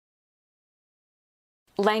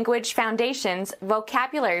Language Foundations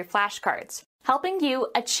Vocabulary Flashcards, helping you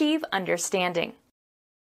achieve understanding.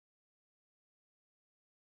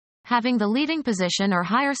 Having the leading position or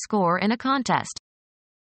higher score in a contest.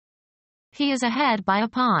 He is ahead by a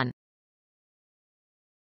pawn.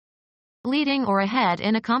 Leading or ahead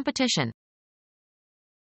in a competition.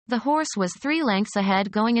 The horse was 3 lengths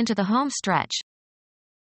ahead going into the home stretch.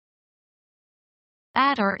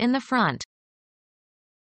 At or in the front.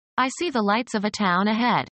 I see the lights of a town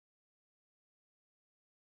ahead.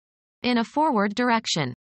 In a forward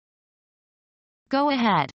direction. Go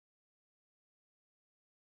ahead.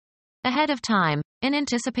 Ahead of time, in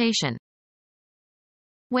anticipation.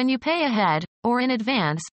 When you pay ahead, or in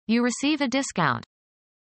advance, you receive a discount.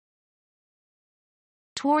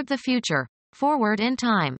 Toward the future, forward in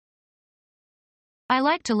time. I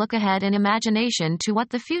like to look ahead in imagination to what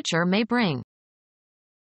the future may bring.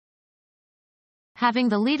 Having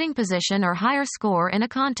the leading position or higher score in a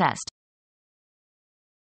contest.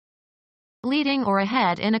 Leading or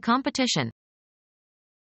ahead in a competition.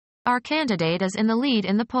 Our candidate is in the lead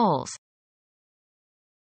in the polls.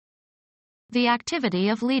 The activity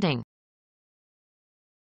of leading.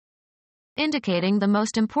 Indicating the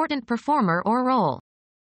most important performer or role.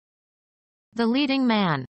 The leading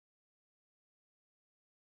man.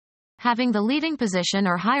 Having the leading position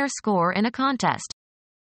or higher score in a contest.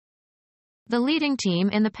 The leading team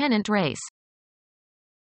in the pennant race.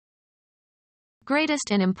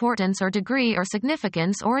 Greatest in importance or degree or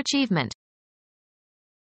significance or achievement.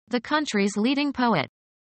 The country's leading poet.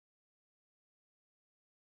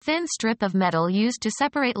 Thin strip of metal used to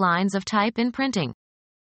separate lines of type in printing.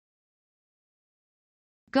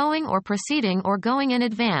 Going or proceeding or going in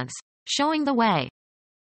advance, showing the way.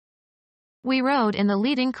 We rode in the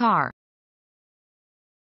leading car.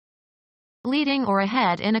 Leading or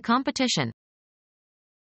ahead in a competition.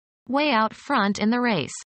 Way out front in the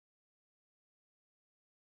race.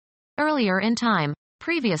 Earlier in time,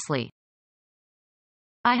 previously.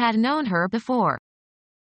 I had known her before.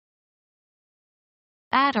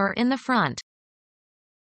 At or in the front.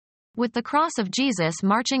 With the cross of Jesus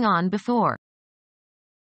marching on before.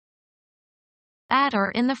 At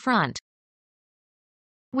or in the front.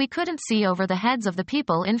 We couldn't see over the heads of the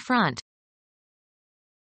people in front.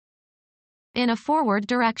 In a forward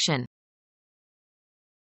direction.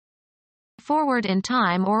 Forward in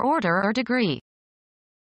time or order or degree.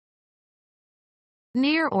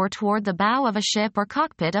 Near or toward the bow of a ship or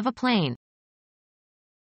cockpit of a plane.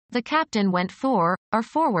 The captain went or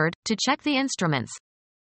forward, to check the instruments.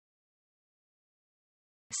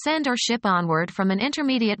 Send or ship onward from an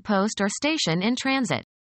intermediate post or station in transit.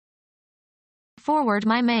 Forward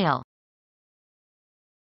my mail.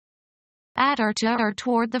 At or to or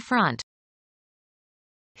toward the front.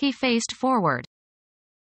 He faced forward.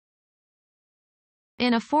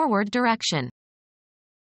 In a forward direction.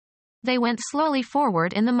 They went slowly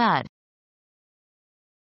forward in the mud.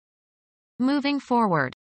 Moving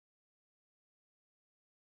forward.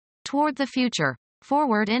 Toward the future,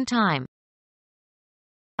 forward in time.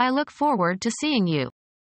 I look forward to seeing you.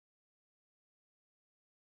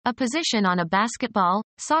 A position on a basketball,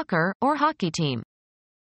 soccer, or hockey team.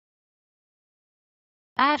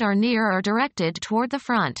 At or near or directed toward the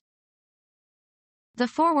front. The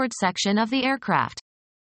forward section of the aircraft.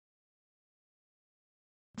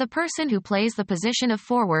 The person who plays the position of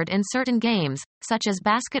forward in certain games, such as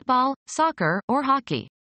basketball, soccer, or hockey.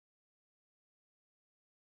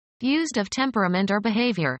 Used of temperament or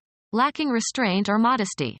behavior. Lacking restraint or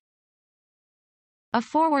modesty. A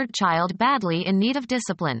forward child badly in need of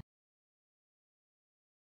discipline.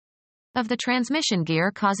 Of the transmission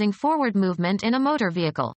gear causing forward movement in a motor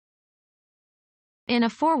vehicle. In a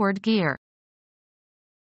forward gear.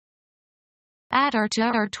 At or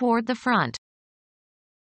to or toward the front.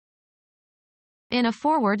 In a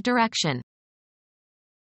forward direction.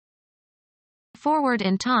 Forward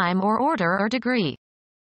in time or order or degree.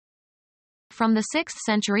 From the 6th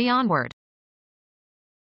century onward.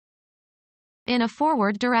 In a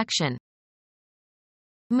forward direction.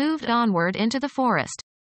 Moved onward into the forest.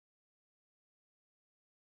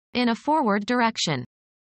 In a forward direction.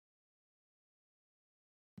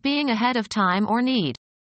 Being ahead of time or need.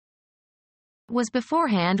 Was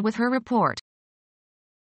beforehand with her report.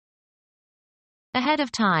 Ahead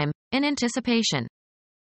of time, in anticipation.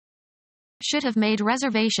 Should have made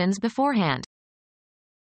reservations beforehand.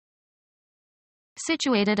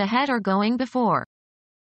 Situated ahead or going before.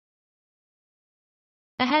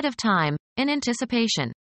 Ahead of time, in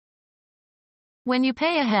anticipation. When you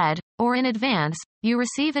pay ahead, or in advance, you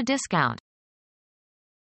receive a discount.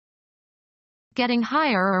 Getting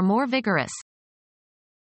higher or more vigorous.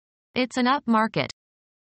 It's an up market.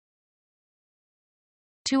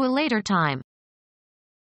 to a later time.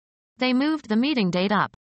 They moved the meeting date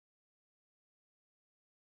up.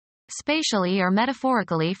 Spatially or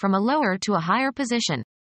metaphorically from a lower to a higher position.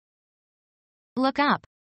 Look up.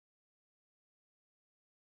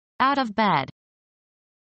 Out of bed.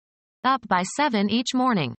 Up by 7 each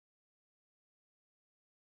morning.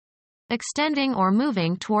 Extending or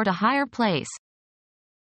moving toward a higher place.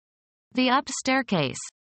 The up staircase.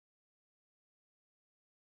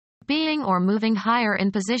 Being or moving higher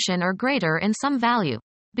in position or greater in some value.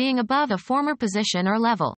 Being above a former position or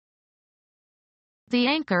level. The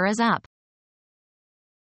anchor is up.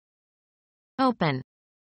 Open.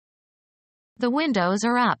 The windows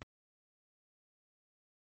are up.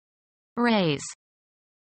 Raise.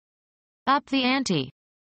 Up the ante.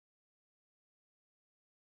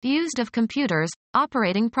 Used of computers,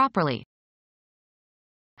 operating properly.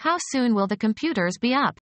 How soon will the computers be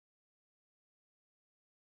up?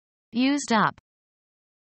 Used up.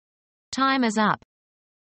 Time is up.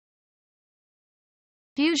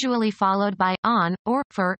 Usually followed by on, or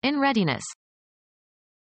for, in readiness.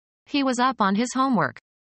 He was up on his homework.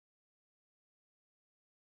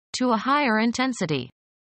 To a higher intensity.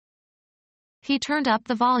 He turned up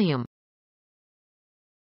the volume.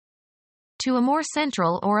 To a more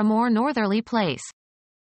central or a more northerly place.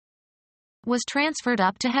 Was transferred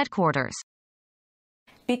up to headquarters.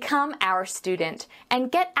 Become our student and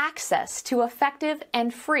get access to effective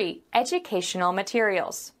and free educational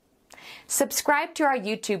materials. Subscribe to our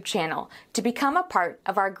YouTube channel to become a part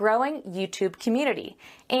of our growing YouTube community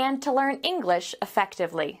and to learn English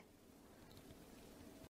effectively.